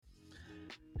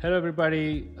Hello,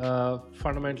 everybody.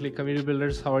 Fundamentally, community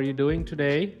builders, how are you doing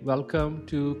today? Welcome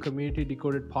to Community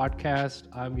Decoded Podcast.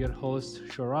 I'm your host,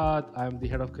 Shorat. I'm the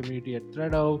head of community at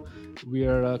Threado. We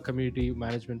are a community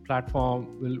management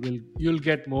platform. You'll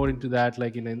get more into that,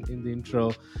 like in the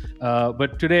intro.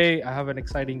 But today, I have an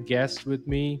exciting guest with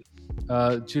me,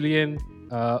 Gillian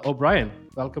O'Brien.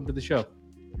 Welcome to the show.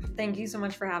 Thank you so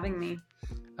much for having me.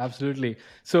 Absolutely.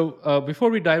 So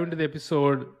before we dive into the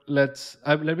episode,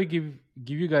 let me give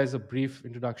you guys a brief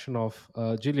introduction of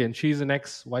Gillian. She's an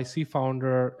ex YC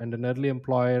founder and an early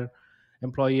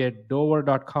employee at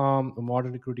Dover.com, a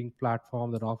modern recruiting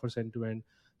platform that offers end-to-end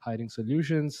hiring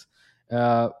solutions.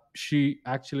 She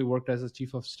actually worked as a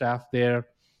chief of staff there,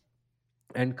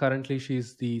 and currently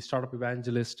she's the startup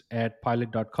evangelist at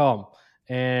Pilot.com.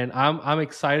 And I'm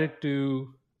excited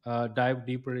to dive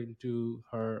deeper into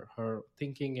her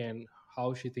thinking and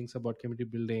how she thinks about community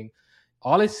building.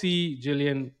 All I see,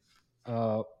 Gillian,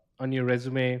 on your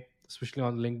resume, especially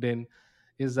on LinkedIn,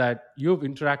 is that you've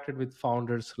interacted with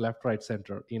founders left, right,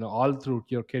 center, all through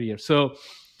your career. So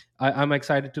I'm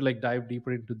excited to like dive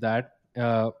deeper into that.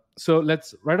 So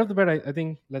let's right off the bat, I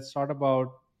think let's start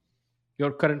about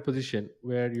your current position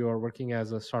where you're working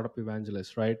as a startup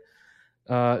evangelist, right?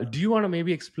 Do you want to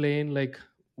maybe explain like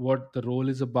what the role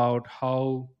is about,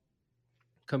 how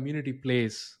community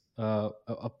plays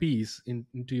a piece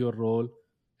into your role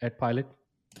at Pilot?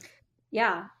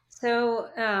 Yeah. So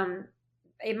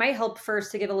it might help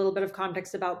first to give a little bit of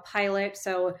context about Pilot.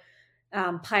 So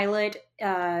Pilot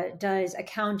does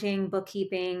accounting,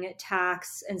 bookkeeping,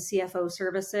 tax, and CFO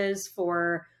services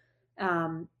for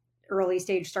early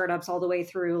stage startups all the way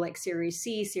through like Series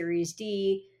C, Series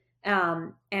D.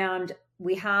 And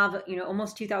we have,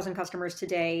 almost 2,000 customers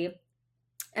today.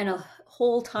 And a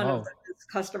whole ton of those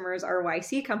customers are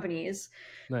YC companies.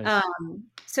 Nice.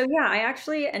 So yeah, I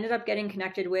actually ended up getting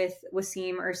connected with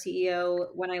Wasim, our CEO,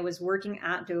 when I was working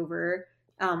at Dover.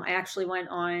 I actually went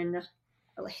on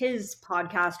his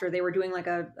podcast, or they were doing like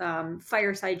a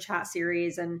fireside chat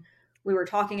series, and we were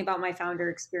talking about my founder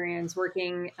experience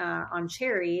working on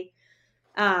Cherry.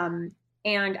 And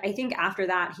I think after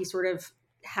that, he sort of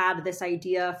had this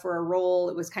idea for a role.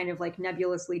 It was kind of like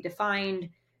nebulously defined,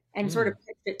 and sort of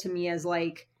pitched it to me as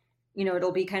like,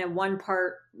 it'll be kind of one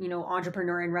part,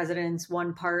 entrepreneur in residence,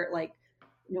 one part like,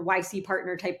 YC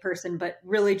partner type person, but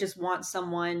really just want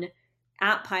someone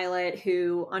at Pilot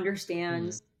who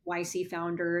understands YC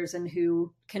founders and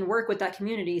who can work with that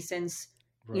community, since,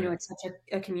 it's such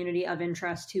a community of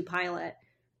interest to Pilot.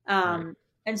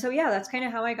 And so, yeah, that's kind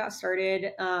of how I got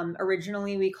started.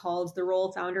 Originally, we called the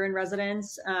role founder in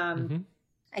residence.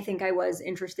 I think I was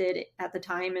interested at the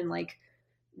time in like,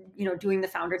 doing the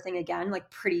founder thing again, like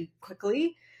pretty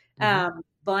quickly,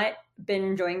 but been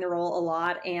enjoying the role a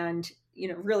lot and,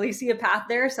 really see a path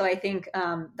there. So I think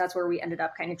that's where we ended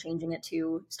up kind of changing it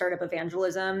to startup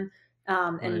evangelism.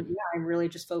 And yeah, I'm really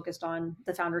just focused on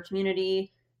the founder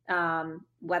community,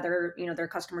 whether, they're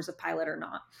customers of Pilot or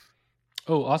not.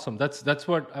 Oh, awesome. That's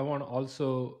what I want to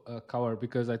also cover,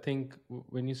 because I think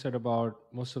when you said about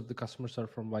most of the customers are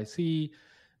from YC,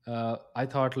 I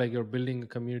thought like you're building a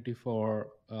community for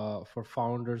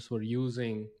founders who are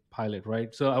using Pilot,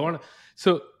 right?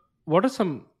 So what are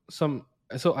some,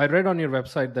 so I read on your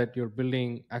website that you're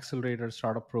building accelerator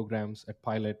startup programs at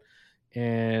Pilot.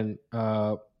 And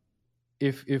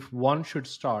if one should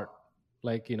start,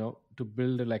 like, to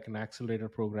build like an accelerator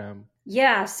program.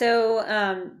 Yeah.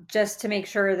 So just to make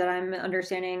sure that I'm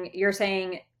understanding, you're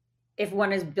saying if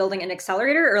one is building an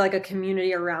accelerator or like a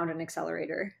community around an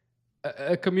accelerator?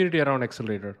 A community around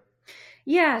accelerator.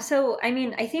 Yeah. So, I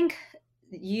mean, I think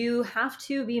you have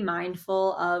to be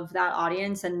mindful of that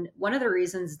audience. And one of the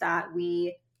reasons that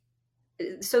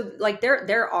so like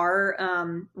there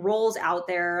are roles out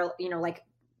there, like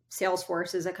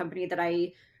Salesforce is a company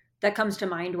that comes to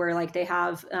mind, where like they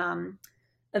have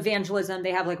evangelism,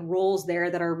 they have like roles there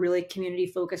that are really community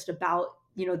focused about,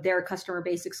 their customer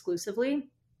base exclusively.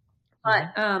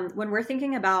 But when we're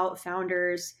thinking about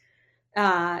founders,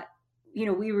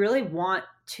 we really want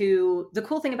to, the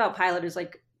cool thing about Pilot is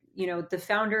like, the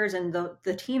founders and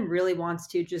the team really wants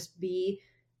to just be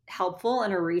helpful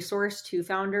and a resource to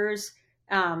founders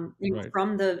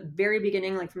from the very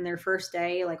beginning, like from their first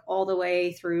day, like all the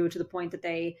way through to the point that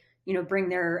they, bring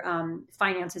their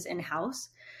finances in-house.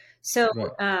 So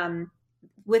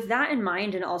with that in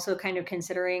mind, and also kind of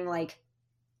considering like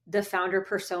the founder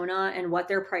persona and what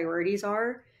their priorities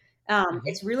are,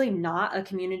 it's really not a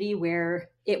community where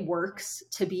it works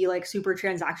to be like super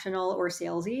transactional or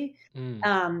salesy.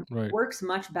 It works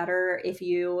much better if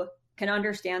you can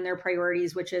understand their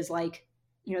priorities, which is like,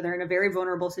 they're in a very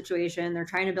vulnerable situation. They're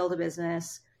trying to build a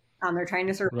business. They're trying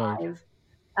to Right. survive.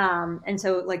 And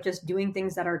so like just doing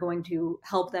things that are going to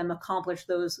help them accomplish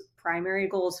those primary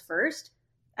goals first.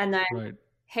 And then, Right.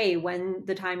 hey, when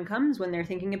the time comes, when they're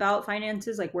thinking about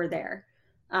finances, like we're there.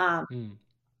 Um, Mm.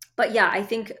 but yeah, I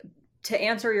think to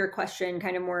answer your question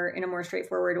kind of more in a more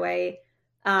straightforward way,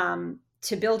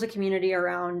 to build a community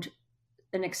around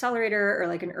an accelerator or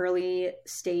like an early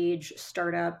stage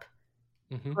startup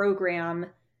Mm-hmm. program,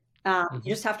 you Mm-hmm.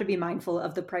 just have to be mindful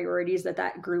of the priorities that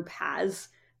that group has.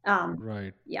 Um,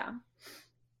 Right. yeah.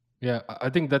 Yeah, I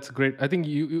think that's great. I think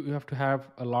you have to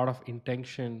have a lot of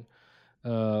intention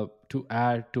to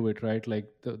add to it, right? Like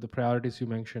the priorities you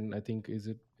mentioned, I think is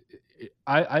it.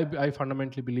 I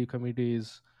fundamentally believe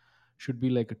communities should be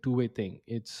like a two-way thing.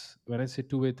 It's when I say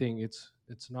two-way thing, it's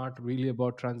not really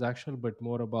about transactional, but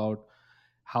more about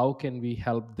how can we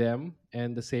help them,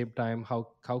 and the same time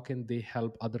how can they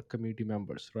help other community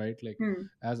members, right? Like Hmm.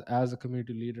 as a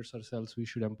community leaders ourselves, we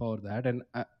should empower that. And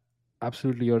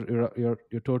absolutely,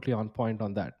 you're totally on point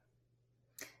on that.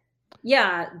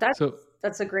 Yeah, So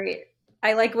that's a great.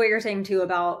 I like what you're saying too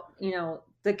about,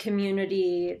 the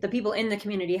community, the people in the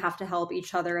community have to help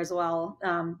each other as well.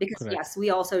 Because correct. yes, we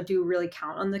also do really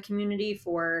count on the community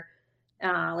for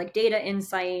like data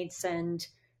insights and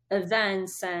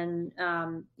events and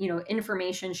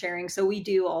information sharing. So we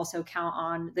do also count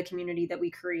on the community that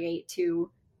we create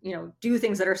to do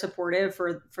things that are supportive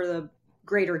for the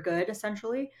greater good,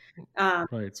 essentially.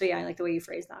 Right. So yeah, I like the way you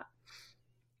phrase that.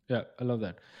 Yeah, I love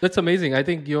that. That's amazing. I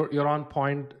think you're on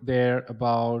point there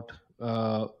about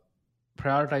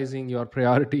prioritizing your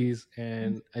priorities.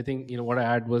 And I think what I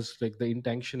add was like the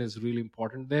intention is really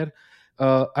important there.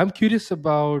 I'm curious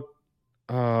about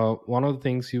one of the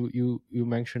things you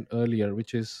mentioned earlier,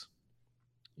 which is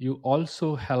you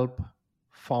also help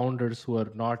founders who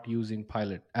are not using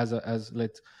Pilot as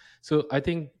let's. So I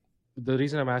think the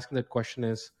reason I'm asking that question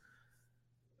is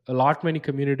a lot many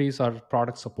communities are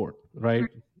product support, right?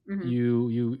 Hmm.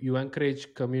 You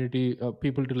encourage community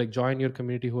people to like join your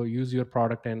community who use your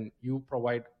product, and you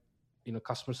provide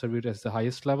customer service at the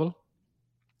highest level.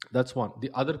 That's one. The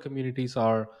other communities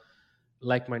are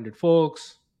like-minded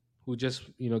folks who just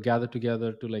gather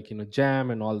together to like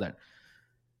jam and all that.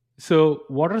 So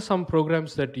what are some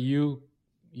programs that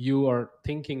you are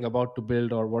thinking about to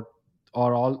build, or what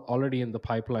are all already in the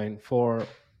pipeline for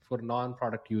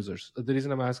non-product users? The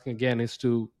reason I'm asking again is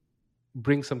to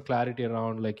bring some clarity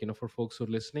around, like for folks who are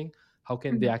listening, how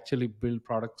can they Hmm. actually build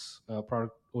product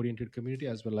oriented community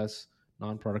as well as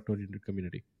non-product oriented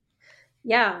community.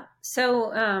 Yeah.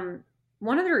 So,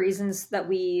 one of the reasons that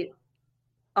we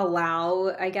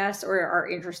allow, I guess, or are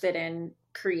interested in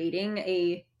creating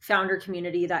a founder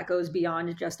community that goes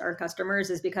beyond just our customers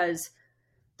is because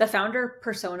the founder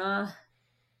persona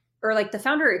or like the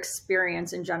founder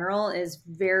experience in general is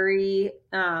very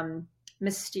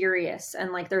mysterious.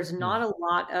 And like there's Hmm. not a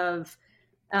lot of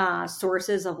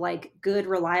sources of like good,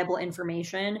 reliable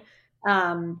information.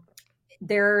 Um,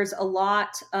 there's a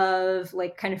lot of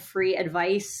like kind of free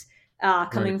advice Right.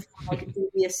 coming from like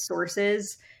dubious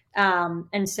sources.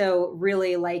 And so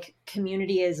really like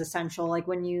community is essential. Like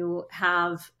when you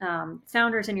have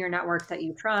founders in your network that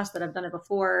you trust that have done it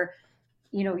before,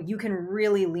 you can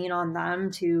really lean on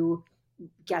them to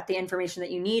get the information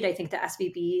that you need. I think the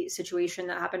SVB situation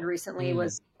that happened recently Hmm.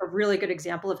 was a really good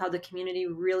example of how the community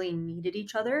really needed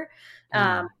each other.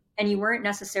 Um, Hmm. and you weren't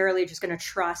necessarily just going to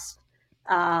trust,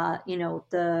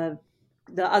 the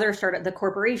other startup, the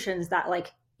corporations that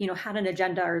like, had an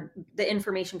agenda or the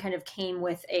information kind of came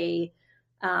with a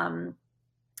um,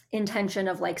 intention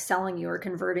of like selling you or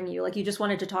converting you. Like you just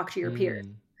wanted to talk to your peers.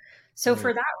 Hmm. So for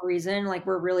Right. that reason, like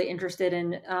we're really interested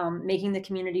in making the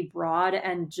community broad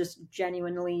and just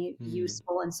genuinely Hmm.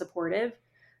 useful and supportive.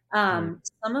 Right.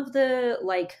 Some of the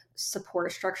like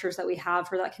support structures that we have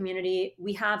for that community,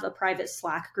 we have a private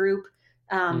Slack group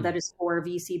Hmm. that is for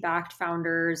VC backed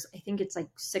founders. I think it's like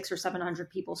 600 or 700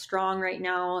 people strong right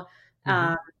now. Hmm.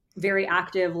 Um, very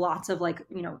active, lots of like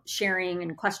sharing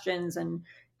and questions and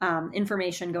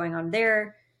information going on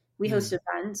there. We host Hmm.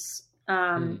 events.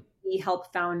 Hmm. We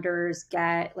help founders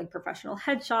get like professional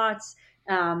headshots.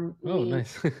 Oh, We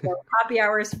nice. happy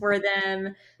hours for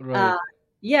them. Uh, Right.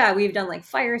 yeah, we've done like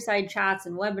fireside chats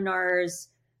and webinars.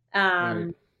 Right.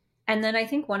 Um, and then I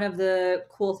think one of the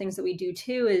cool things that we do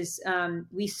too is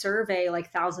we survey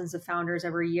like thousands of founders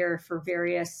every year for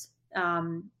various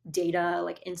data,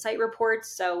 like insight reports.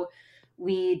 So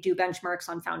we do benchmarks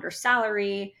on founder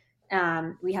salary.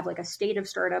 We have like a state of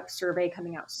startup survey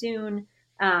coming out soon.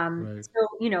 Right.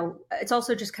 So, it's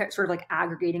also just sort of like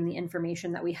aggregating the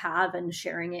information that we have and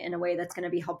sharing it in a way that's going to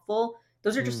be helpful.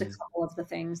 Those are just a Hmm. couple of the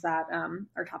things that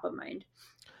are top of mind.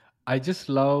 I just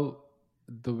love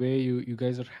the way you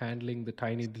guys are handling the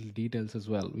tiny little details as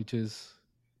well, which is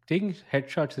taking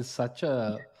headshots is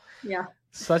Yeah.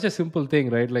 such a simple thing,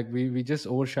 right? Like we just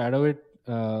overshadow it,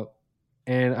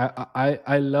 and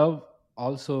I love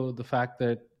also the fact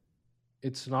that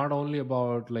it's not only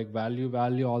about like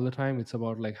value all the time. It's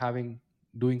about like having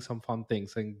doing some fun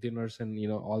things like dinners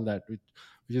and all that, which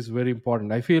is very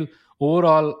important. I feel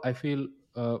overall, I feel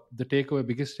the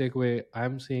biggest takeaway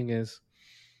I'm seeing is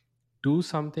do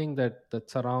something that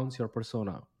surrounds your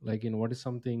persona, like what is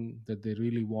something that they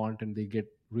really want and they get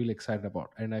really excited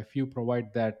about. And if you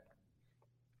provide that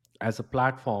as a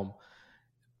platform,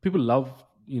 people love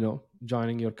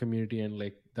joining your community, and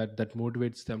like that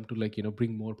motivates them to like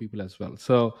bring more people as well.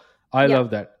 So I Yeah. love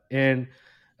that. And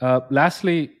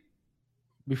lastly,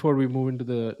 before we move into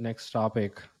the next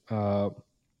topic,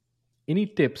 any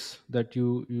tips that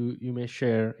you may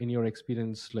share in your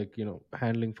experience, like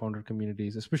handling founder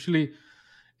communities, especially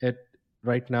at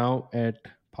right now at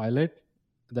Pilot,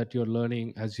 that you're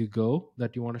learning as you go,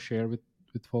 that you want to share with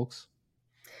folks?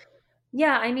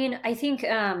 Yeah, I mean, I think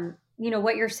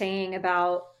what you're saying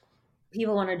about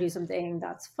people want to do something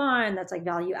that's fun, that's like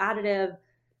value additive.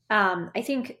 I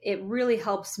think it really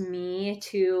helps me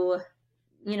to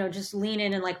just lean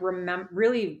in and like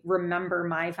really remember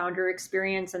my founder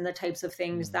experience and the types of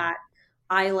things Mm, that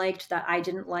I liked, that I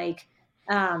didn't like.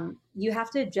 You have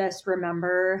to just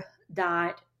remember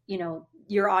that,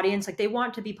 your audience, like they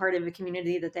want to be part of a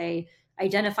community that they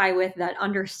identify with, that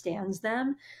understands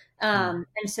them. mm,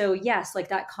 And so, yes, like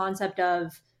that concept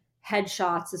of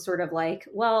headshots is sort of like,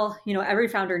 well, every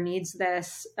founder needs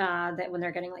this, that when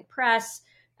they're getting like press,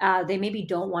 they maybe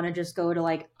don't want to just go to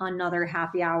like another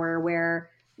happy hour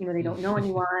where they don't know mm.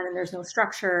 anyone and there's no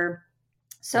structure.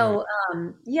 Right. So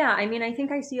yeah, I mean, I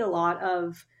think I see a lot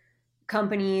of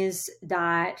companies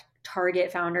that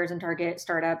target founders and target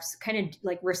startups kind of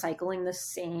like recycling the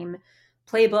same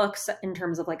playbooks in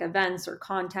terms of like events or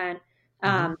content.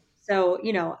 Hmm. So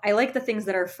I like the things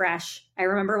that are fresh. I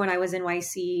remember when I was in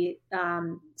YC,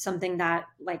 something that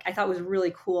like I thought was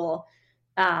really cool,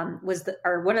 was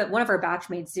one of our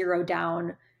batchmates, Zero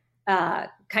Down,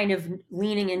 kind of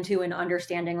leaning into and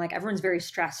understanding like everyone's very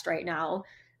stressed right now.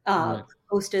 Right.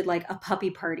 Hosted like a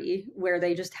puppy party where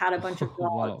they just had a bunch of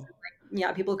dogs. Wow.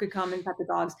 Yeah, people could come and pet the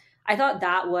dogs. I thought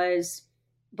that was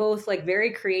both like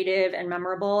very creative and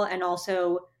memorable, and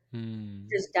also Hmm.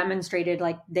 just demonstrated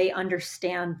like they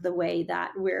understand the way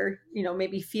that we're,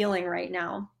 maybe feeling right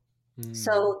now. Hmm.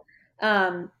 So,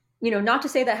 not to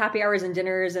say that happy hours and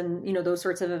dinners and, those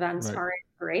sorts of events Right. aren't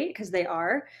great, because they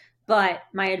are, but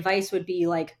my advice would be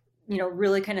like,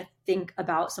 really kind of think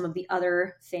about some of the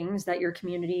other things that your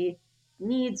community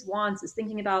needs, wants, is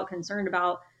thinking about, concerned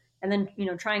about, and then,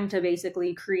 trying to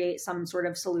basically create some sort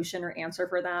of solution or answer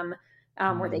for them,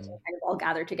 where they can Hmm. kind of all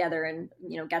gather together and,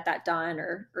 get that done,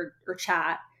 or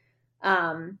chat.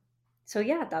 Um, so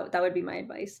yeah, that would be my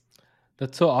advice.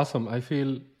 That's so awesome. I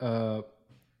feel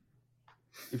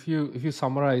if you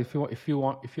summarize, if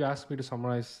you ask me to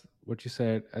summarize what you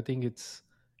said, I think it's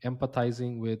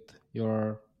empathizing with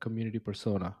your community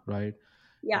persona, right?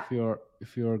 Yeah,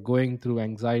 If you're going through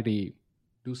anxiety,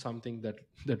 do something that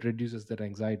reduces that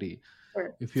anxiety.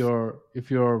 sure.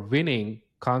 If you're winning,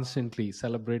 constantly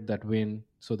celebrate that win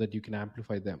so that you can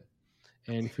amplify them.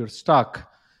 And if you're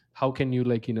stuck, how can you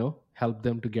like help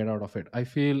them to get out of it? I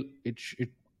feel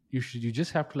you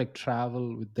just have to like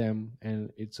travel with them,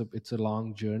 and it's a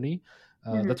long journey.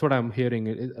 Mhm. That's what I'm hearing.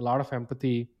 A lot of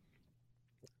empathy,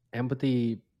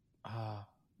 uh,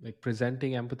 like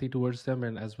presenting empathy towards them,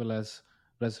 and as well as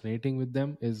resonating with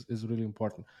them is really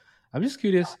important. I'm just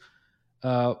curious,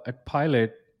 at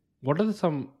Pilot, what are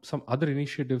some other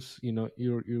initiatives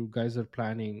you guys are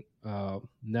planning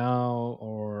now,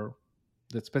 or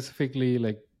that specifically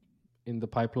like in the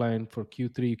pipeline for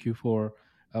Q3, Q4?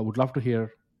 Would love to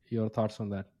hear your thoughts on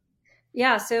that.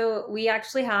 Yeah, so we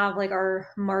actually have like our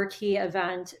marquee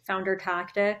event, Founder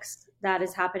Tactics, that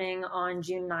is happening on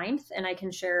June 9th. And I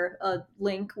can share a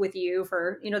link with you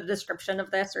for, the description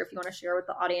of this, or if you want to share with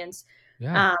the audience.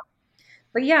 Yeah. Um,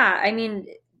 but yeah, I mean,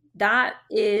 that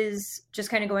is just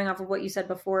kind of going off of what you said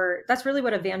before. That's really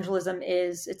what evangelism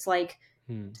is. It's like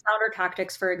Hmm. Founder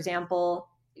Tactics, for example.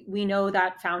 We know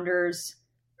that founders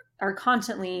are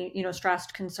constantly,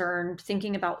 stressed, concerned,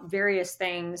 thinking about various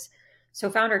things. So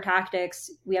Founder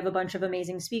Tactics, we have a bunch of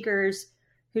amazing speakers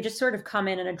who just sort of come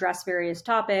in and address various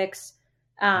topics.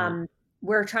 Right.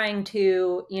 We're trying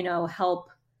to, help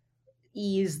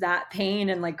ease that pain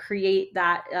and like create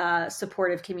that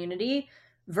supportive community,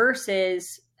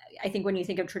 versus I think when you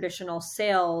think of traditional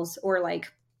sales, or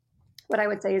like what I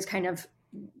would say is kind of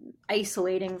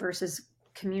isolating versus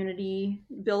community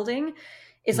building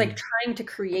is like trying to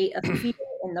create a fear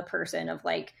in the person of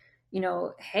like,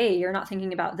 hey, you're not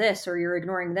thinking about this or you're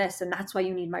ignoring this, and that's why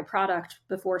you need my product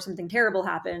before something terrible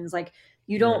happens. Like,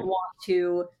 you don't Right. want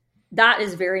to. That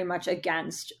is very much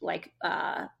against like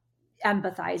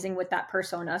empathizing with that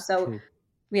persona. So True.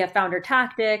 we have founder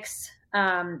tactics.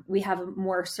 We have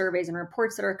more surveys and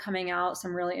reports that are coming out,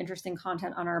 some really interesting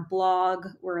content on our blog.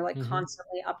 We're like Mm-hmm.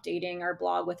 constantly updating our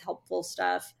blog with helpful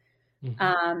stuff. Mm-hmm.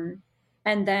 Um,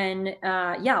 and then,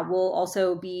 yeah, we'll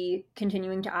also be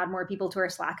continuing to add more people to our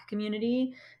Slack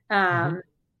community, Mm-hmm.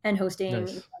 and hosting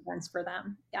Nice. events for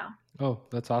them. Yeah. Oh,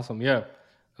 that's awesome. Yeah.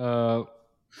 Uh,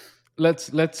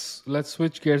 let's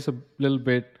switch gears a little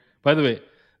bit. By the way,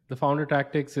 the founder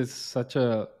tactics is such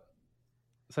a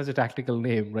tactical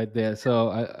name right there. So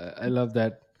I love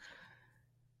that.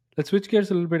 Let's switch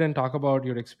gears a little bit and talk about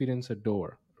your experience at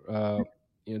Door. Uh,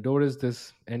 Door is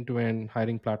this end-to-end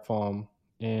hiring platform,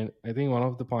 and I think one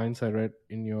of the points I read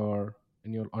in your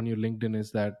on your LinkedIn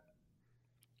is that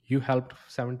you helped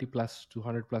 70 plus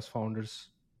 200 plus founders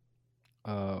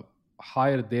uh,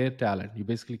 hire their talent. You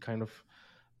basically kind of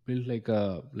build like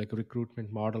a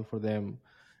recruitment model for them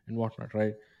and whatnot,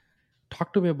 right?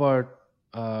 Talk to me about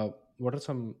what are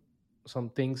some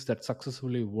things that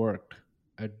successfully worked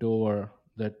at Door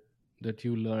that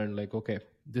you learned, like, okay,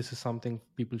 this is something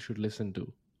people should listen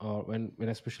to, when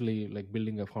especially like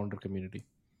building a founder community.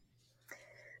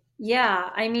 Yeah,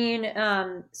 I mean,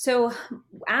 so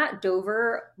at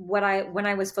Dover, when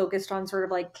I was focused on sort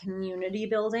of like community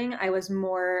building, I was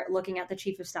more looking at the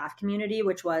chief of staff community,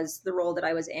 which was the role that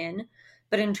I was in.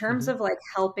 But in terms Hmm. of like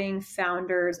helping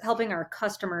founders, helping our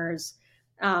customers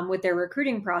with their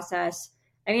recruiting process,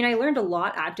 I mean, I learned a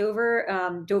lot at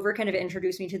Dover. Dover kind of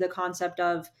introduced me to the concept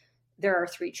of there are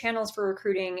three channels for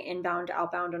recruiting: inbound,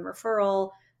 outbound, and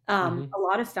referral. Hmm. A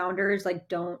lot of founders like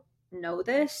don't know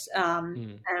this.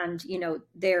 Hmm. And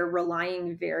they're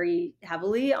relying very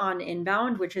heavily on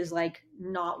inbound, which is like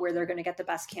not where they're going to get the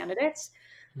best candidates.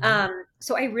 Hmm.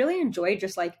 So I really enjoyed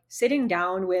just like sitting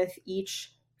down with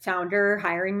each founder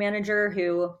hiring manager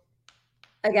who,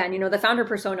 again, the founder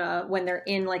persona when they're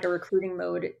in like a recruiting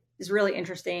mode is really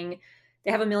interesting.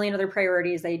 They have a million other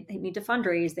priorities. They need to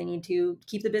fundraise, they need to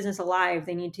keep the business alive,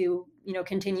 they need to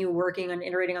continue working on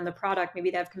iterating on the product.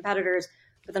 Maybe they have competitors,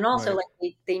 but then also Right.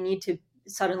 like they need to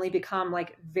suddenly become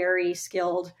like very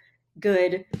skilled,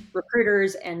 good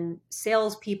recruiters and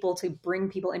salespeople to bring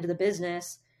people into the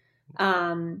business.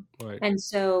 um, Right. and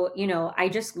so I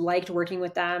just liked working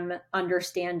with them,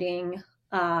 understanding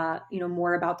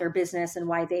more about their business and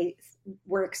why they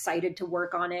were excited to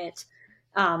work on it,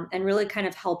 and really kind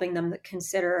of helping them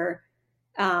consider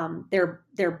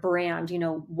their brand.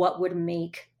 What would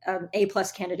make an A+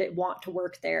 candidate want to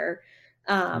work there.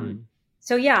 um, Mm.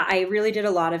 so yeah, I really did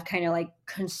a lot of kind of like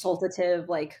consultative,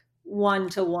 like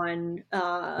one-to-one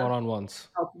One-on-ones.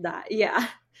 help that. Yeah.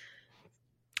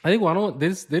 I think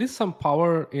there is some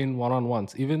power in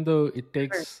one-on-ones, even though it Sure.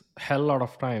 takes hell lot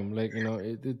of time. Like,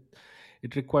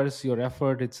 it requires your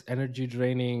effort. It's energy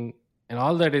draining, and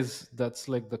all that that's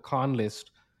like the con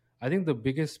list. I think the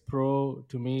biggest pro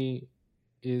to me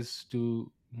is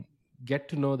to get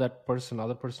to know that person,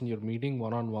 other person you're meeting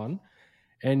one-on-one,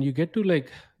 and you get to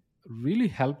like really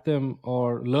help them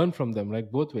or learn from them,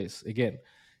 like both ways again.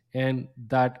 And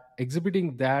that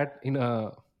exhibiting that in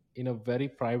a very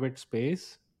private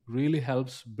space really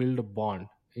helps build a bond.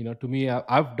 To me,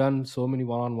 I've done so many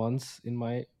one-on-ones in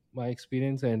my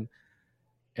experience, and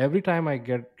every time I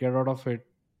get out of it,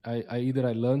 I either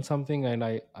I learn something, and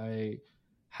I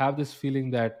have this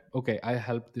feeling that, okay, I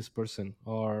helped this person,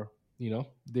 or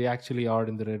they actually are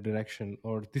in the right direction,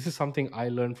 or this is something I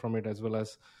learned from it as well.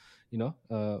 As you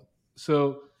know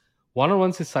so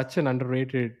one-on-ones is such an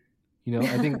underrated.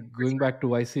 I think For going sure. back to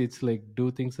YC, it's like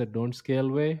do things that don't scale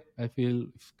way. I feel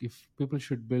if people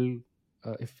should build,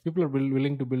 if people are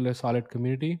willing to build a solid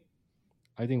community,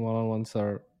 I think one-on-ones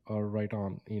are right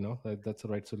on. That's the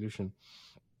right solution.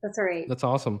 That's all right. That's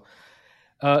awesome.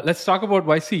 Let's talk about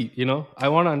YC. I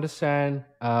want to understand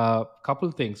a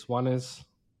couple things. One is,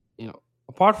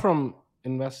 apart from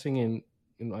investing in,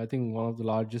 I think one of the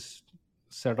largest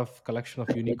set of collection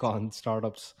of unicorn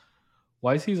startups,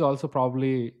 YC is also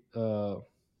probably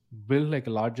built like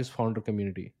the largest founder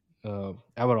community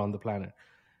ever on the planet.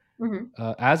 Mhm.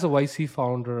 As a YC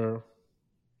founder,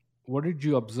 what did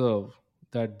you observe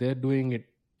that they're doing it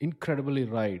incredibly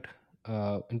right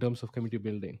in terms of community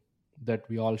building that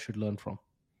we all should learn from?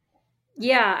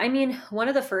 Yeah, I mean, one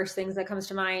of the first things that comes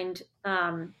to mind,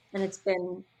 and it's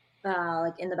been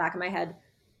like in the back of my head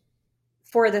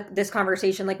for this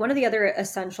conversation, like one of the other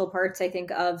essential parts I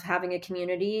think of having a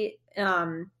community,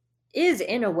 is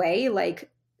in a way like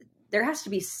there has to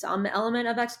be some element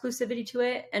of exclusivity to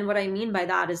it. And what I mean by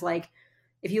that is like,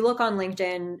 if you look on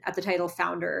LinkedIn at the title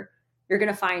founder, you're going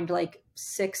to find like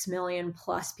 6 million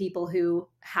plus people who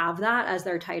have that as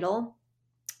their title.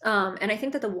 And I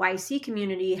think that the YC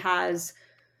community has,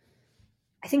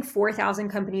 I think 4,000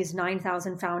 companies,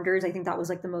 9,000 founders. I think that was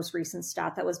like the most recent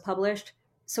stat that was published.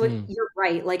 So Mm. you're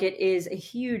right. Like it is a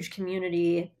huge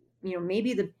community,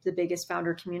 maybe the biggest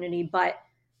founder community, but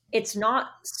it's not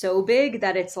so big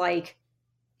that it's like,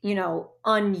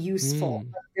 unuseful.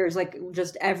 Mm. There's like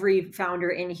just every founder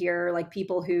in here, like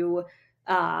people who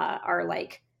are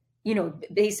like,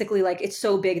 basically like it's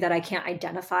so big that I can't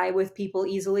identify with people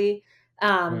easily.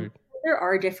 Right. There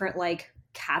are different like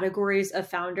categories of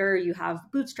founder. You have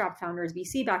bootstrap founders,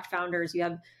 VC backed founders, you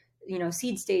have,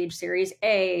 seed stage, series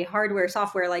A, hardware,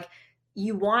 software. Like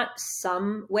you want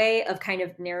some way of kind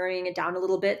of narrowing it down a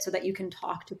little bit so that you can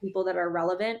talk to people that are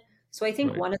relevant. So I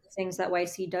think Right. one of the things that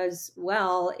YC does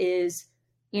well is,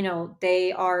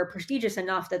 they are prestigious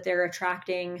enough that they're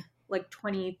attracting like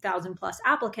 20,000 plus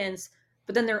applicants,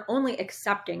 but then they're only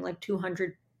accepting like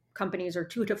 200 companies or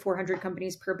 2 to 400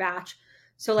 companies per batch.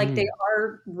 So like they Mm.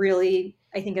 are really,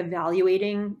 I think,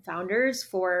 evaluating founders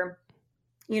for,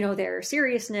 their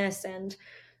seriousness and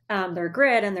their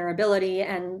grit and their ability,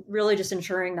 and really just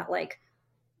ensuring that like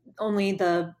only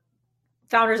the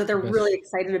founders that they're The really best.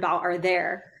 excited about are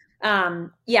there.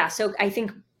 Yeah, so I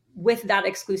think with that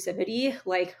exclusivity,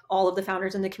 like all of the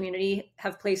founders in the community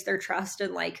have placed their trust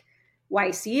in like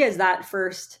YC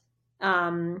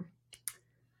um,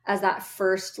 as that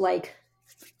first like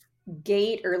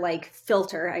gate or like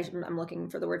filter. I'm looking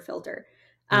for the word filter.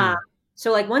 Um, Mm.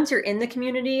 so like once you're in the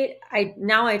community, I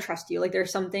trust you. Like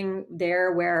there's something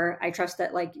there where I trust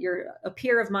that like you're a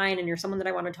peer of mine and you're someone that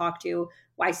I want to talk to.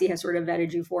 YC has sort of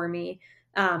vetted you for me.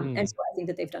 And Mm. so I think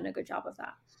that they've done a good job of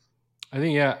that. I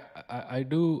think yeah, I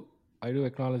do. I do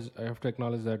acknowledge. I have to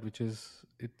acknowledge that, which is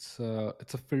it's a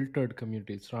filtered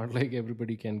community. It's not like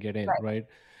everybody can get in, Right. right?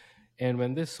 And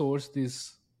when they source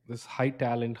these this high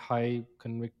talent, high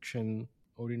conviction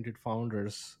oriented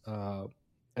founders, I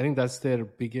think that's their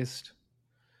biggest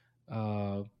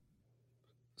uh,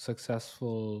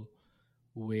 successful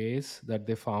ways that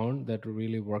they found that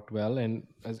really worked well. And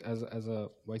as a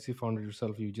YC founder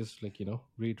yourself, you just like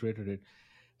reiterated it.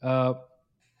 Uh,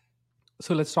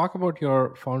 so let's talk about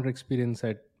your founder experience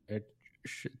at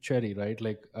Cherry, right?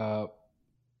 Like,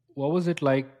 what was it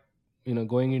like?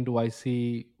 Going into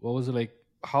YC, what was it like?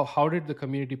 How did the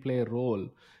community play a role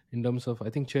in terms of? I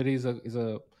think Cherry is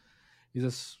a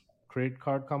credit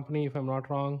card company, if I'm not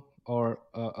wrong, or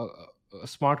a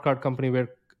smart card company where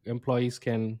employees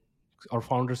can or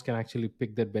founders can actually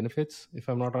pick their benefits, if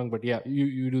I'm not wrong. But yeah,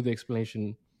 you do the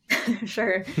explanation.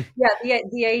 Sure. Yeah,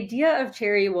 the idea of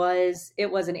Cherry was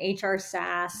it was an HR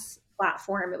SaaS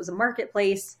platform. It was a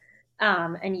marketplace.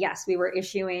 And yes, we were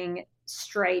issuing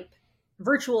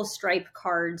virtual Stripe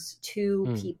cards to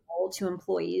Mm. people, to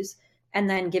employees, and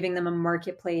then giving them a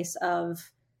marketplace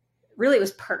of really it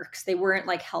was perks. They weren't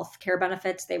like healthcare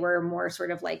benefits. They were more sort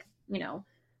of like,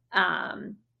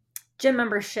 um, gym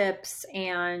memberships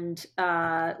and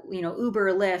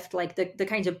Uber, Lyft, like the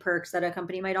kinds of perks that a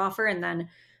company might offer, and then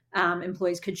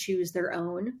employees could choose their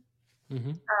own.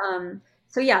 Hmm. um,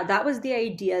 so yeah, that was the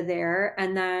idea there.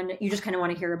 And then you just kind of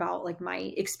want to hear about like my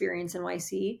experience in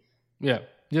YC. Yeah,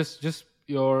 just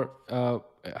your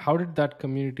how did that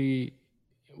community,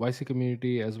 YC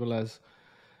community, as well as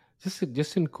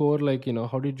just in core, like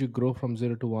how did you grow from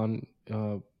 0 to 1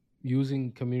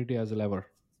 using community as a lever?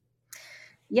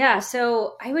 Yeah,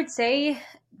 so I would say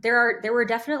there were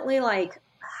definitely like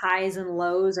highs and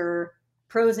lows or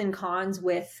pros and cons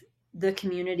with the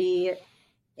community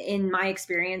in my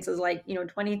experience as like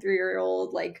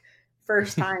 23-year-old like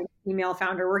first time female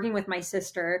founder working with my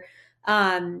sister.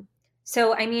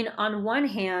 So I mean, on one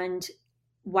hand,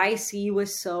 YC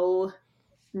was so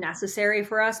necessary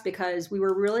for us because we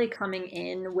were really coming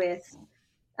in with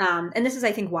and this is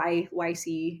I think why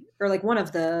YC, or like one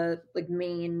of the like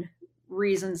main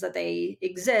reasons that they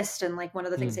exist, and like one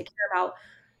of the things Mm. they care about.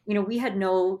 We had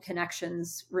no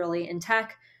connections really in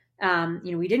tech.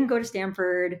 We didn't go to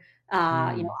Stanford.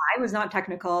 Mm. I was not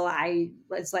technical. I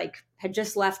was like had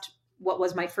just left what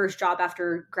was my first job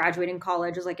after graduating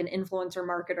college as like an influencer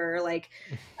marketer. Like,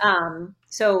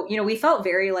 so we felt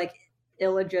very like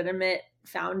illegitimate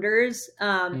founders.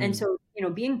 And Mm. so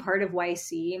being part of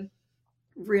YC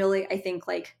really, I think,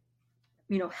 like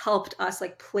helped us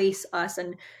like place us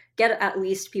and get at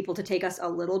least people to take us a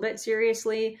little bit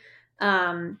seriously.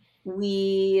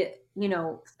 We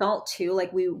felt too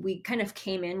like we kind of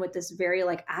came in with this very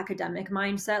like academic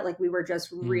mindset. Like we were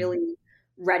just Mm. really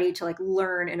ready to like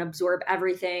learn and absorb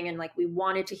everything, and like we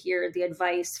wanted to hear the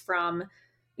advice from,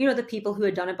 the people who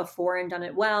had done it before and done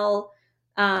it well.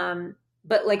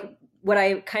 But like what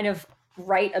I kind of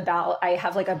write about, I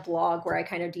have like a blog where I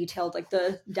kind of detailed like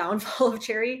the downfall of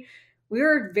Cherry. We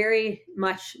were very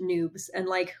much noobs, and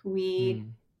like we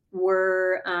Mm.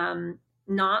 were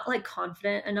not like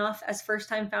confident enough as first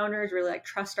time founders, really like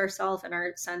trust ourselves and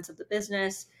our sense of the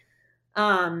business.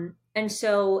 And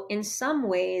so in some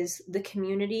ways the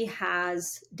community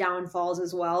has downfalls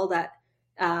as well that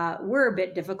were a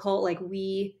bit difficult. Like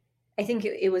I think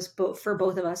it was for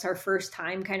both of us, our first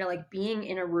time kind of like being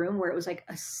in a room where it was like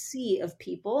a sea of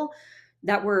people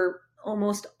that were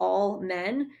almost all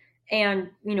men. And,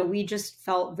 we just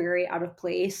felt very out of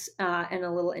place and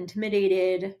a little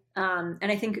intimidated. And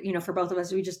I think, for both of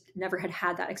us, we just never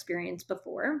had that experience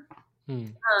before.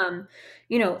 Mm. Um,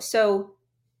 so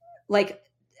like,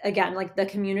 again, like the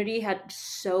community had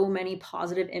so many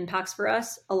positive impacts for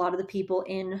us. A lot of the people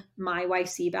in my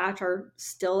YC batch are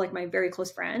still like my very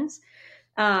close friends.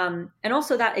 And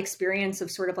also that experience of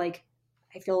sort of like,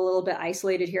 I feel a little bit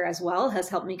isolated here as well, has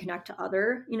helped me connect to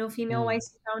other, female Mm. YC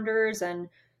founders and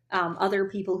other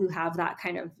people who have that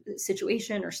kind of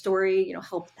situation or story,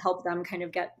 help them kind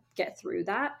of get through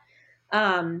that.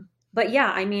 But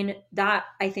yeah, I mean, that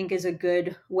I think is a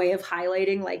good way of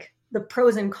highlighting like the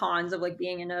pros and cons of like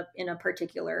being in a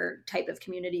particular type of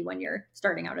community when you're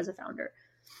starting out as a founder.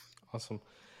 Awesome.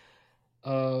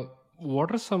 Uh,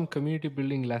 what are some community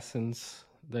building lessons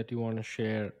that you want to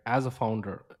share as a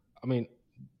founder? I mean,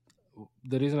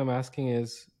 the reason I'm asking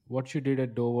is what you did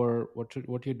at Dover,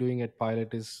 what you're doing at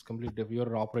Pilot is completely different.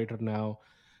 You're an operator now.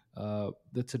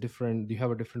 That's a different. You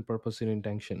have a different purpose and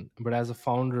intention. But as a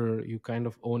founder, you kind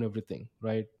of own everything,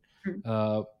 right? Mm.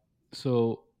 Uh,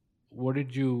 so, what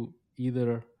did you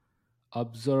either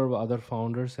observe other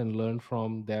founders and learn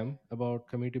from them about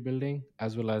community building,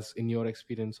 as well as in your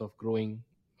experience of growing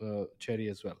Cherry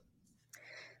as well?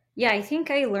 Yeah, I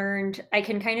think I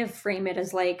can kind of frame it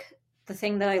as like the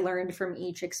thing that I learned from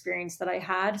each experience that I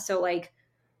had. So like,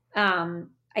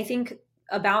 I think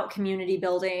about community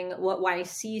building, what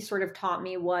YC sort of taught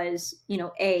me was,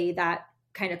 that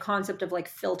kind of concept of like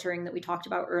filtering that we talked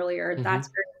about earlier. Mm-hmm. That's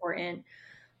very important.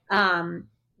 Um,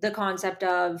 the concept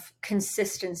of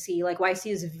consistency, like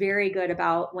YC is very good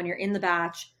about when you're in the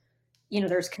batch,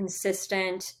 there's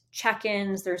consistent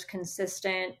check-ins, there's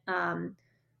consistent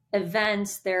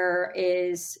events, there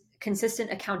is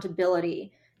consistent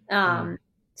accountability. Mm.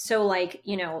 So like,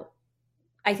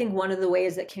 I think one of the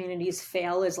ways that communities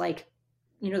fail is like,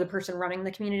 the person running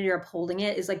the community or upholding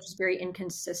it is like just very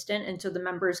inconsistent. And so the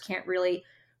members can't really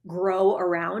grow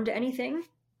around anything.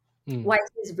 Mm. YC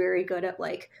is very good at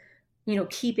like,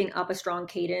 keeping up a strong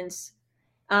cadence.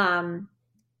 Um,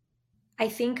 I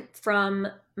think from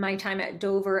my time at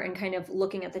Dover and kind of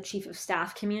looking at the chief of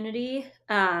staff community,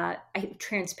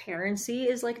 transparency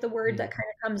is like the word that Mm. kind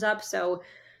of comes up. So,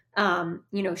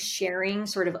 sharing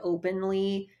sort of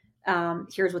openly,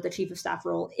 here's what the chief of staff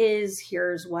role is.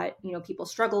 Here's what, people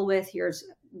struggle with. Here's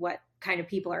what kind of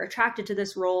people are attracted to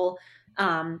this role.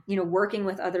 Working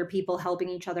with other people, helping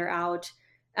each other out,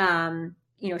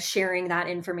 sharing that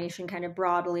information kind of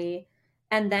broadly.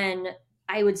 And then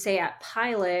I would say at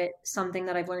Pilot, something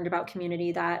that I've learned about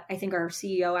community that I think our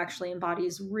CEO actually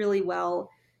embodies really well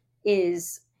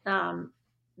is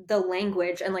the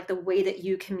language and like the way that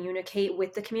you communicate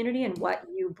with the community and what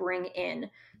you bring in.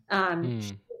 She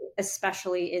Mm.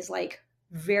 especially is like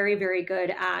very, very good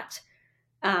at,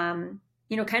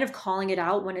 kind of calling it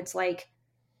out when it's like,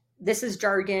 this is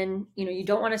jargon, you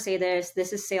don't want to say this.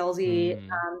 This is salesy.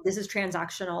 Mm. This is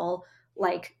transactional.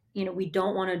 Like, we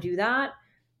don't want to do that.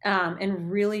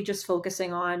 And really just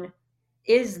focusing on,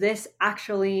 is this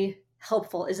actually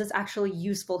helpful? Is this actually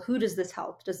useful? Who does this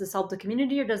help? Does this help the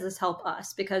community or does this help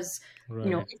us? Because, Right.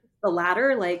 if it's the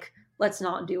latter, like, let's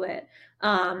not do it.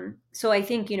 So I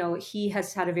think, he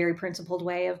has had a very principled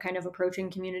way of kind of approaching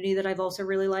community that I've also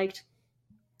really liked.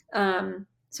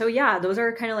 So yeah, those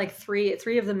are kind of like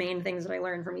three of the main things that I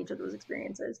learned from each of those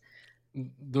experiences.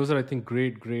 Those are, I think,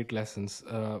 great lessons.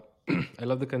 I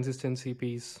love the consistency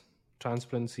piece,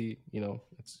 transparency.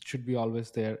 It should be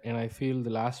always there. And I feel the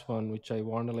last one, which I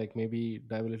want to like maybe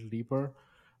dive a little deeper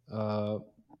uh,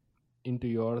 into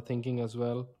your thinking as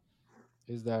well,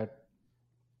 is that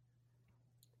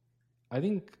I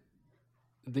think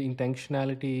the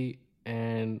intentionality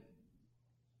and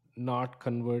not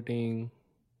converting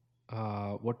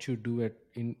what you do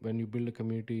when you build a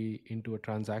community into a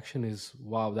transaction is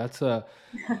wow. That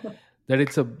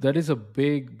is a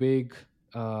big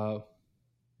uh,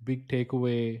 big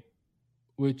takeaway,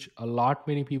 which a lot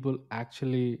many people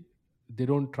actually they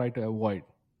don't try to avoid.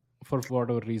 for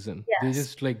whatever reason. They Yes.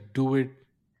 just like do it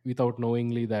without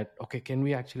knowingly that, okay, can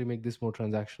we actually make this more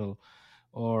transactional,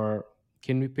 or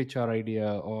can we pitch our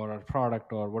idea or our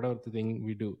product or whatever the thing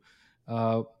we do.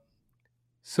 uh,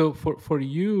 so for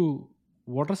you,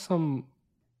 what are some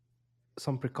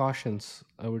precautions,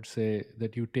 I would say,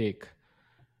 that you take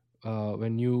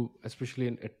when you, especially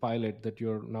at pilot, that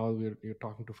you're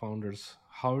talking to founders?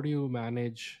 How do you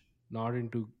manage not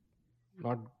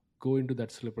go into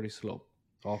that slippery slope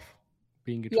of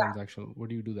being a Yeah. transactional? What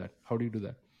do you do that? How do you do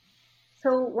that?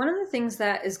 So one of the things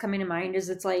that is coming to mind is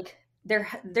it's like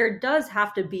there does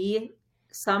have to be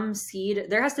some seed.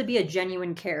 There has to be a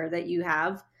genuine care that you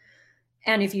have.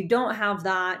 And if you don't have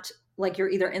that, like you're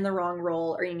either in the wrong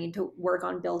role or you need to work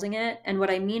on building it. And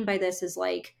what I mean by this is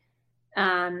like,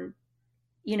 um,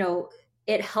 you know,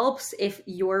 it helps if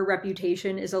your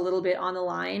reputation is a little bit on the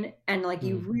line and like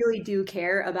you Mm, really do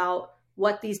care about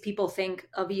what these people think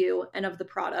of you and of the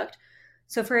product.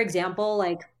 So, for example,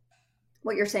 like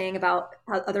what you're saying about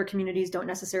how other communities don't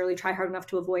necessarily try hard enough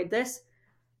to avoid this,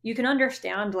 you can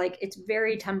understand like it's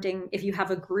very tempting if you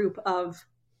have a group of,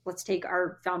 let's take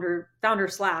our founder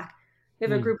Slack. We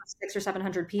have a mm, group of 600 or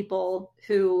 700 people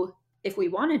who, if we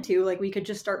wanted to, like we could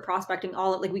just start prospecting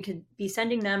like we could be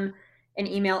sending them an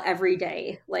email every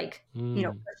day, like,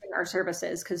 mm, pushing our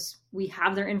services because we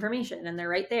have their information and they're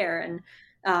right there, and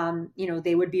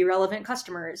they would be relevant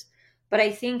customers. But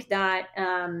I think that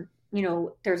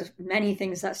there's many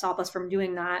things that stop us from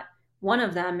doing that. One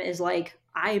of them is like,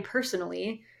 I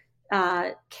personally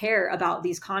care about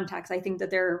these contacts. I think that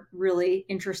they're really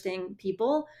interesting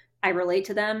people. I relate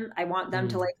to them. I want them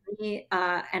to mm, like me,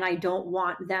 and I don't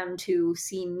want them to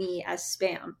see me as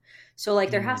spam. So,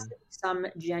 like, there has mm. to be some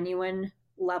genuine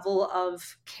level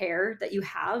of care that you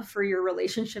have for your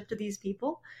relationship to these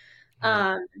people. Right.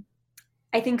 Um,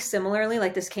 I think similarly,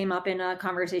 like this came up in a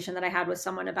conversation that I had with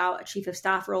someone about a chief of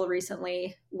staff role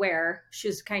recently, where she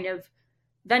was kind of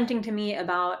venting to me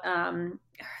about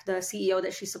the CEO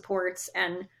that she supports.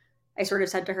 And I sort of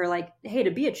said to her, like, hey,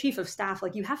 to be a chief of staff,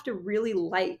 like, you have to really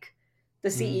like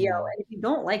the CEO. Mm. And if you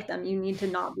don't like them, you need to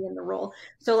not be in the role.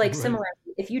 So, like, Right. similarly,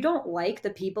 if you don't like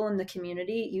the people in the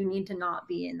community, you need to not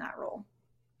be in that role.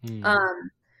 Mm.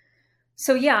 Um,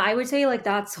 so, yeah, I would say, like,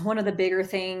 that's one of the bigger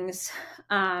things.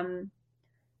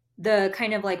 The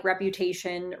kind of like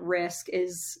reputation risk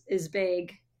is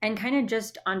big, and kind of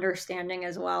just understanding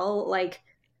as well, like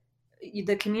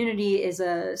the community is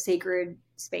a sacred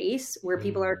space where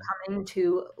people are Mm. coming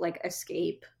to like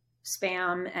escape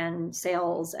spam and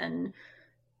sales, and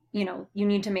you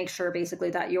need to make sure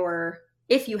basically that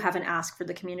if you have an ask for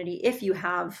the community, if you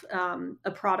have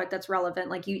a product that's relevant,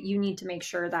 like you need to make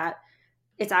sure that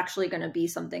it's actually going to be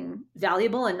something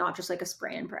valuable and not just like a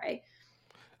spray and pray.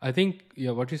 I think,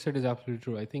 yeah, what you said is absolutely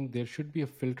true. I think there should be a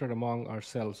filter among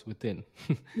ourselves within,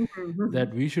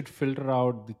 that Mhm. we should filter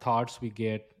out the thoughts we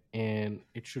get, and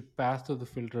it should pass through the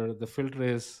filter. The filter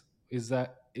is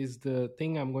the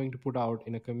thing I'm going to put out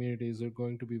in a community, is it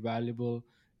going to be valuable?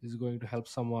 Is it going to help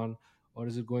someone? Or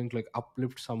is it going to like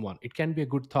uplift someone? It can be a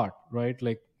good thought, right?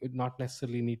 Like it not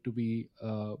necessarily need to be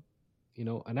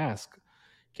an ask.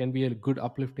 Can be a good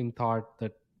uplifting thought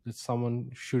that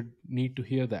someone should need to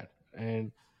hear that.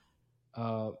 And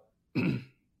uh,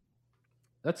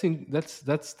 that's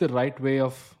the right way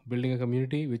of building a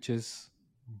community, which is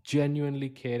genuinely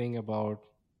caring about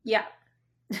Yeah.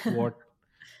 what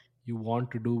you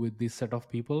want to do with this set of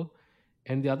people.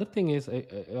 And the other thing is, I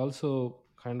also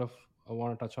kind of, I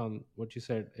want to touch on what you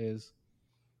said, is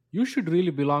you should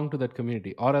really belong to that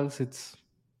community, or else it's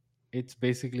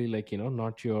basically like,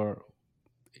 not your,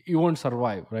 you won't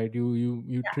survive, right?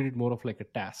 You Yeah, treat it more of like a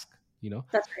task,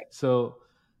 that's great. so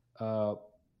uh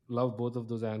love both of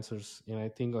those answers. And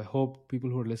I hope people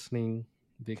who are listening,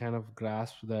 they kind of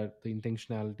grasp that, the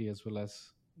intentionality as well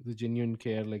as the genuine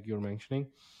care, like you're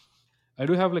mentioning. I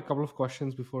do have like a couple of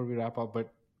questions before we wrap up,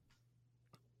 but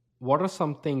what are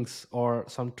some things or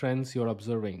some trends you're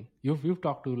observing? You've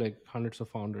talked to like hundreds of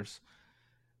founders,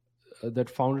 that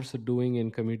founders are doing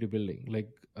in community building, like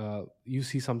you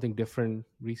see something different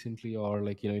recently, or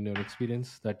like, in your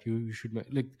experience, that you should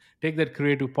like take that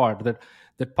creative part,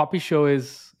 that puppy show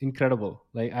is incredible.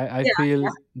 Like I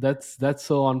feel that's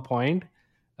so on point.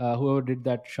 Whoever did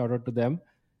that, shout out to them.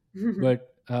 Yeah.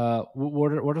 But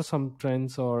what are some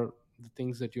trends or the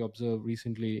things that you observe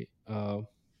recently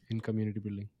in community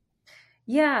building?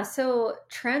 Yeah, so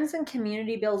trends in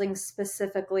community building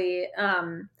specifically,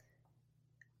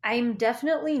 I'm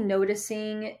definitely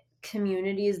noticing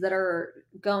communities that are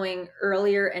going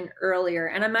earlier and earlier.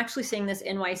 And I'm actually seeing this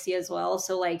in YC as well.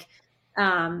 So like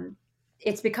um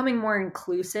it's becoming more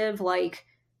inclusive. Like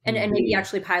and maybe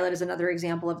actually Pilot is another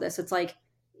example of this. It's like,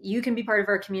 you can be part of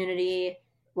our community,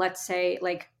 let's say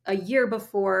like a year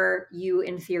before you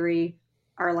in theory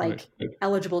are like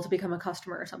eligible to become a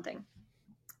customer or something.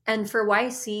 And for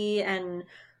YC and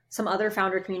some other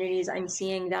founder communities, I'm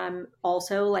seeing them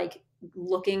also like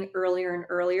looking earlier and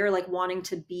earlier, like wanting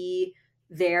to be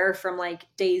there from like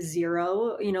day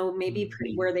zero, you know, maybe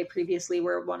where they previously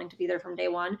were wanting to be there from day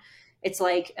one. It's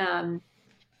like,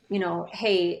 you know,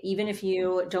 hey, even if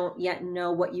you don't yet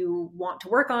know what you want to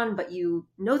work on, but you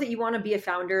know that you want to be a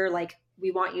founder, like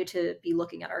we want you to be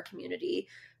looking at our community.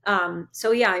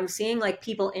 So yeah, I'm seeing like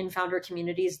people in founder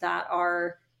communities that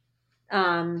are,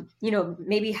 you know,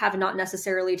 maybe have not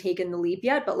necessarily taken the leap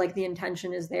yet, but like the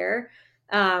intention is there.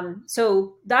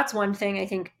 So that's one thing, I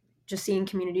think, just seeing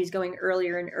communities going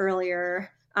earlier and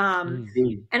earlier. And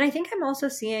I think I'm also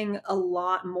seeing a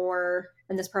lot more,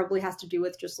 and this probably has to do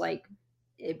with just like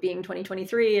it being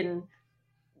 2023 and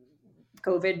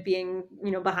COVID being,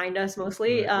 you know, behind us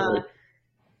mostly,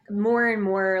 more and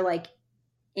more like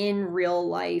in real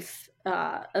life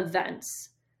events,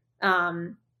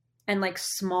 and like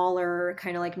smaller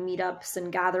kind of like meetups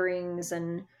and gatherings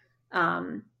and,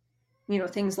 you know,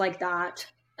 things like that,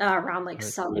 around like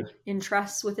sub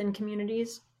interests within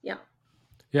communities. Yeah.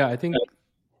 Yeah, I think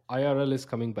IRL is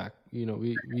coming back. You know,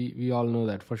 we all know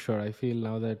that for sure. I feel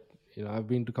now that, you know, I've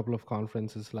been to a couple of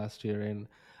conferences last year, and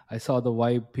I saw the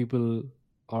vibe people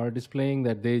are displaying,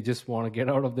 that they just want to get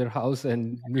out of their house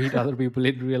and meet other people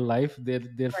in real life.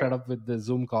 They're fed up with the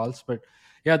Zoom calls. But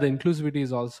yeah, the inclusivity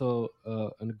is also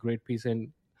a great piece,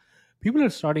 and people are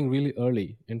starting really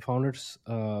early. And founders,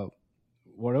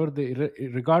 whatever they,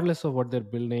 regardless of what they're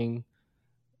building,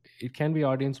 it can be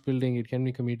audience building, it can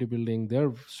be community building,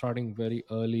 they're starting very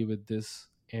early with this,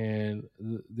 and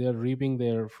they're reaping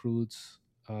their fruits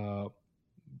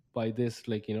by this,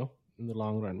 like, you know, in the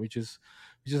long run, which is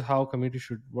how community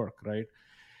should work, right?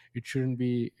 It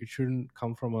shouldn't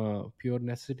come from a pure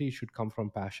necessity, it should come from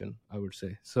passion, I would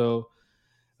say. So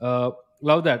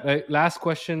love that. Last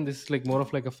question, this is like more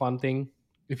of like a fun thing.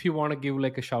 If you want to give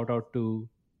like a shout out to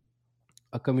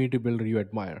a community builder you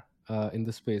admire in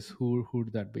the space, who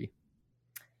would that be?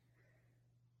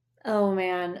 Oh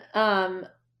man.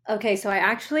 Okay, so I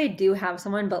actually do have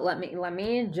someone, but let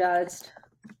me just,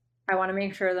 I want to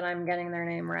make sure that I'm getting their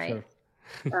name right.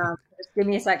 Sure. Just give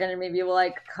me a second and maybe we'll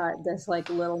like cut this like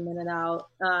little minute out.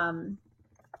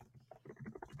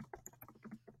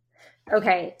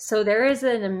 Okay, so there is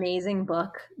an amazing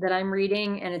book that I'm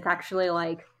reading, and it's actually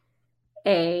like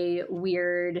a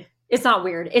weird, it's not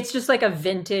weird, it's just like a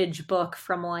vintage book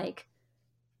from like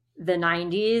the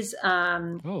 90s,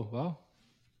 Oh, wow.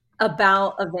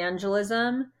 about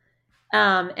evangelism.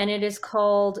 And it is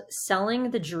called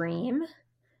Selling the Dream,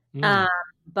 Mm.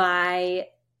 by,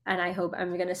 and I hope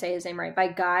I'm going to say his name right, by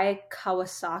Guy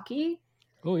Kawasaki.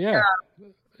 Oh, yeah.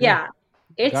 Yeah,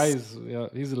 it's, Guys, yeah,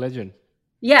 he's a legend.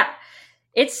 yeah,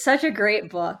 it's such a great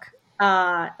book.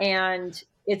 And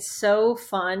it's so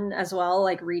fun as well,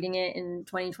 like reading it in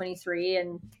 2023.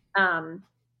 And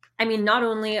I mean, not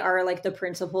only are like the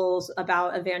principles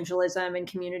about evangelism and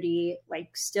community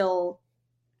like still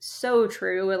so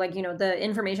true, like, you know, the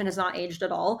information has not aged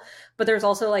at all, but there's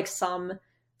also like some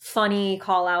funny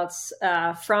call outs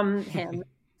from him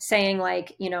saying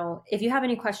like, you know, if you have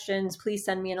any questions, please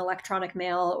send me an electronic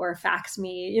mail or fax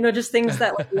me, you know, just things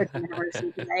that like you would never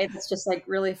see today. It's just like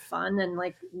really fun and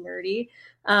like nerdy.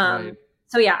 Right.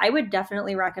 So yeah, I would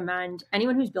definitely recommend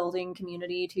anyone who's building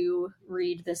community to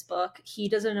read this book. He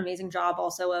does an amazing job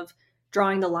also of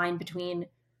drawing the line between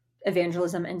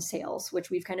evangelism and sales,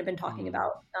 which we've kind of been talking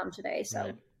about today. So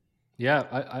Right.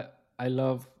 Yeah, I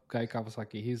love Guy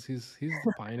Kawasaki. He's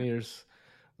the pioneers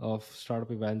of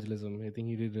startup evangelism. I think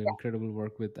he did incredible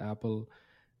work with Apple,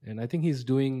 and I think he's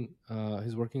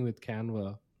working with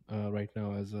Canva right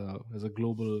now as a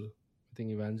global, I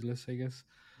think, evangelist, I guess.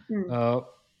 Uh,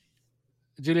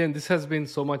 Gillian, this has been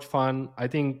so much fun. I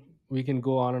think we can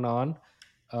go on and on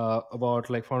about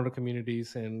like founder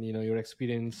communities and, you know, your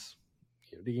experience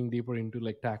digging deeper into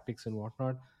like tactics and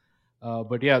whatnot.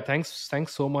 But yeah, thanks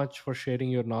so much for sharing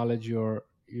your knowledge, your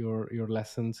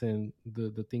lessons, and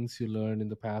the things you learned in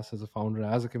the past as a founder,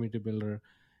 as a community builder.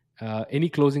 Any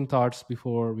closing thoughts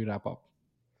before we wrap up?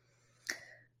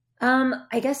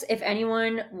 I guess if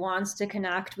anyone wants to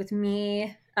connect with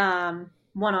me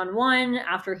one-on-one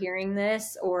after hearing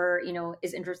this, or, you know,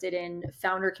 is interested in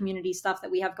founder community stuff that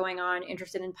we have going on,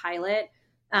 interested in Pilot,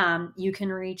 you can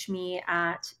reach me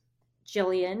at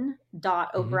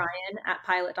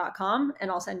Gillian.O'Brien@pilot.com, and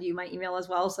I'll send you my email as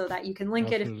well so that you can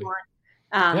link it if you Absolutely. want.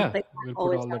 Yeah, But we'll put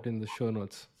always all that in the show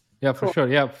notes. Yeah, for cool. sure.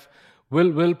 Yeah,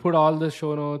 we'll put all the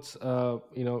show notes,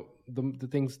 the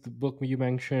things, the book you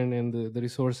mentioned, and the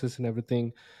resources and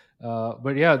everything.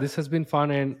 But yeah, this has been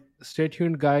fun, and stay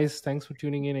tuned, guys. Thanks for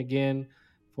tuning in again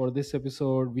for this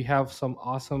episode. We have some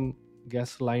awesome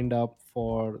guests lined up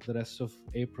for the rest of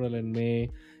April and May,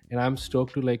 and I'm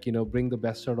stoked to bring the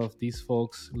best out of these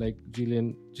folks. Like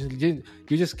Gillian,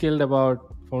 you just killed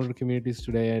about founder communities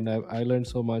today, and I learned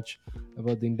so much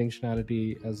about the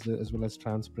intentionality as well as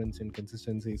transparency and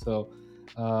consistency. So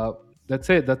that's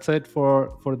it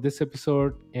for this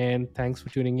episode, and thanks for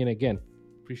tuning in again.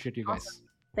 Appreciate you Awesome. guys.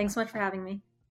 Thanks so much for having me.